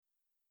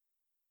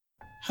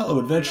Hello,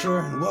 adventurer,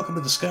 and welcome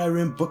to the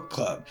Skyrim Book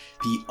Club,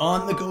 the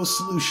on-the-go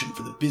solution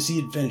for the busy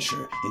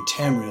adventure in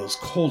Tamriel's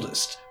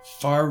coldest,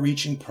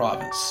 far-reaching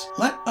province.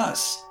 Let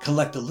us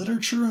collect the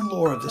literature and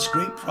lore of this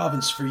great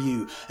province for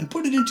you and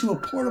put it into a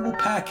portable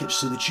package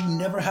so that you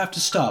never have to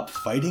stop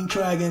fighting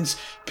dragons,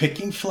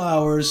 picking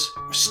flowers,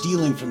 or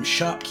stealing from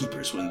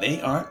shopkeepers when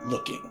they aren't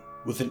looking.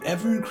 With an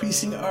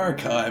ever-increasing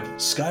archive,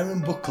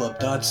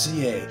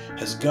 SkyrimBookClub.ca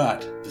has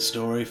got the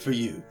story for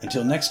you.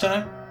 Until next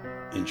time,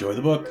 enjoy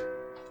the book.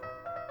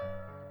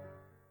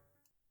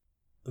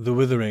 The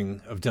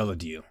Withering of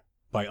Deladeel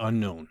by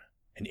Unknown,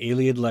 an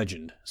Ayleid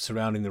legend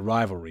surrounding the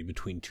rivalry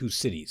between two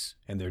cities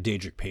and their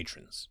Daedric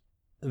patrons.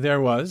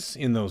 There was,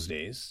 in those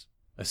days,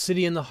 a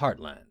city in the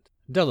heartland,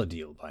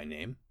 Deladeel by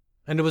name,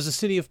 and it was a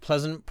city of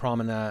pleasant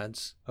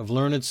promenades, of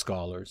learned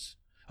scholars,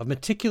 of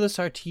meticulous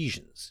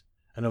artisans,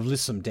 and of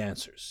lissome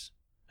dancers.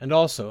 And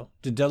also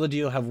did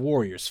Deladeel have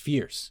warriors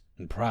fierce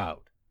and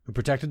proud, who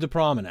protected the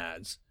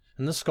promenades,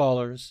 and the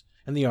scholars,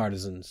 and the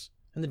artisans,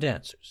 and the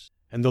dancers.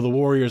 And though the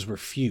warriors were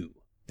few,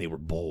 they were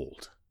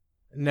bold.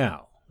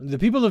 Now, the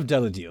people of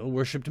Deladeel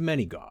worshipped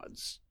many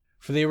gods,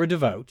 for they were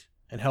devout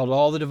and held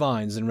all the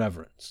divines in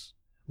reverence.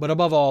 But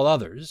above all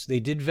others, they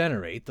did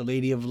venerate the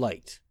Lady of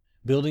Light,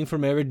 building for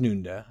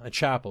Meridnunda a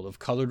chapel of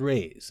colored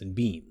rays and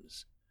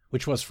beams,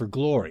 which was for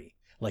glory,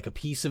 like a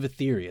piece of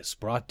Aetherius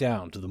brought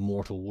down to the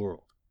mortal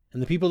world.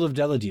 And the people of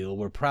Deladeel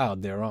were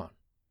proud thereon.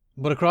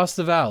 But across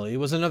the valley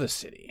was another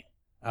city,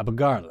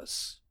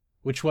 Abigarlus,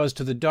 which was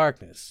to the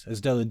darkness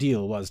as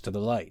Deladeel was to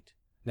the light.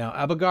 Now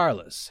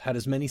Abigarlus had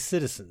as many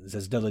citizens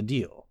as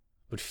Deladeel,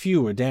 but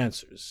few were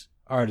dancers,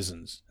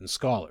 artisans, and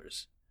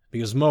scholars,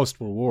 because most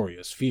were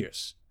warriors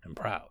fierce and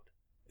proud.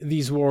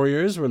 These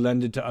warriors were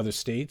lended to other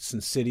states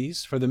and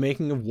cities for the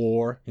making of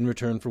war in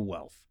return for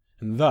wealth,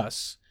 and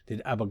thus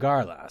did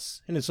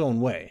Abigarlas, in its own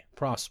way,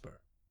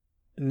 prosper.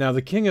 Now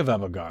the king of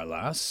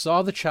Abigarlas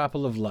saw the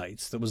chapel of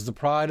lights that was the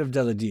pride of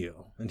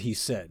Deladeel, and he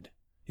said,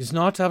 "Is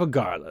not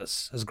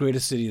Abigarlas as great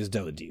a city as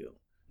Deladeel?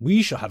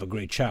 We shall have a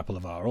great chapel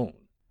of our own."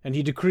 And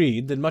he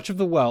decreed that much of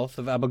the wealth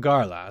of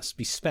Abigarlas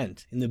be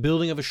spent in the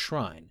building of a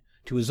shrine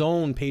to his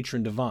own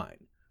patron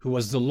divine, who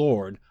was the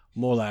lord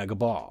Molag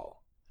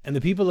Bal. And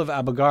the people of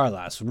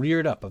Abigarlas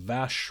reared up a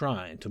vast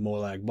shrine to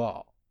Molag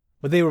Bal.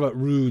 But they were but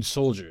rude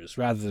soldiers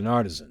rather than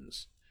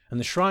artisans, and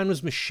the shrine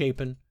was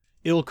misshapen,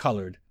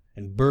 ill-colored,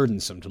 and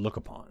burdensome to look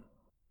upon.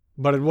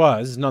 But it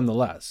was, none the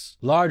less,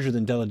 larger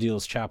than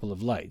Deladeel's chapel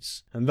of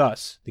lights, and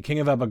thus the king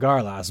of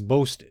Abigarlas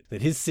boasted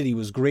that his city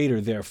was greater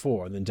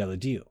therefore than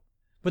Deladeel.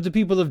 But the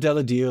people of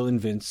Deladeel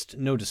evinced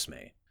no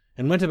dismay,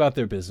 and went about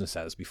their business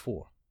as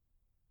before.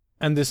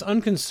 And this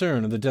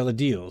unconcern of the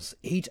Deladeels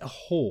ate a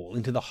hole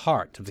into the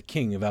heart of the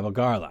king of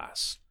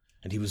Abigarlas,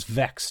 and he was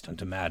vexed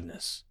unto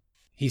madness.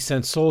 He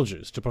sent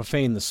soldiers to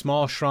profane the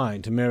small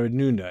shrine to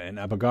Meridnunda in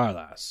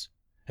Abigarlas,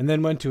 and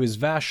then went to his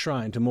vast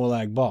shrine to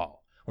Molag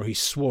Bal, where he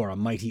swore a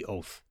mighty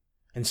oath.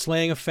 And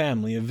slaying a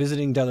family of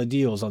visiting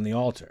Deladeels on the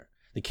altar,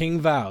 the king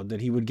vowed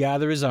that he would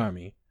gather his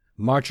army,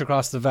 march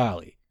across the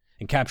valley,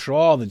 and capture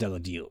all the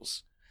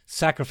Deladeels,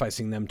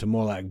 sacrificing them to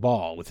Molag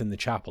Bal within the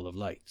Chapel of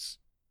Lights.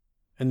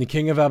 And the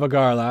king of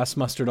Abigarlas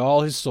mustered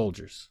all his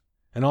soldiers,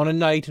 and on a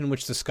night in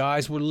which the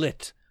skies were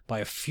lit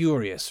by a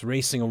furious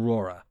racing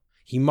aurora,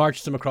 he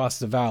marched them across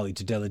the valley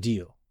to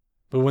Deladeel.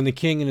 But when the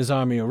king and his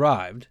army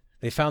arrived,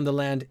 they found the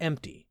land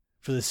empty,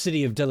 for the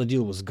city of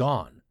Deladeel was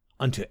gone,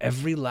 unto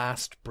every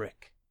last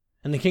brick.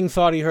 And the king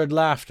thought he heard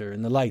laughter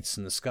in the lights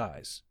in the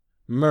skies,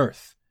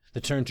 mirth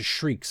that turned to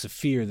shrieks of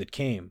fear that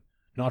came,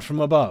 not from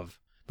above,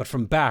 but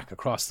from back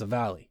across the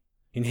valley.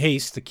 In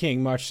haste the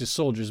king marched his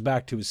soldiers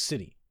back to his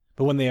city,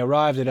 but when they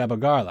arrived at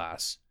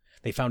Abigarlas,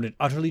 they found it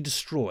utterly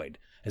destroyed,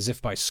 as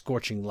if by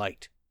scorching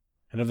light.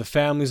 And of the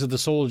families of the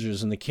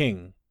soldiers and the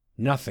king,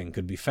 nothing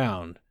could be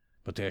found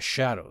but their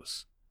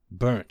shadows,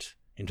 burnt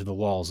into the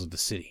walls of the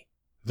city.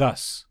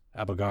 Thus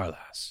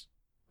Abigarlas.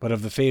 But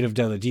of the fate of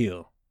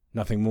Deladeel,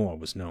 nothing more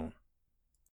was known.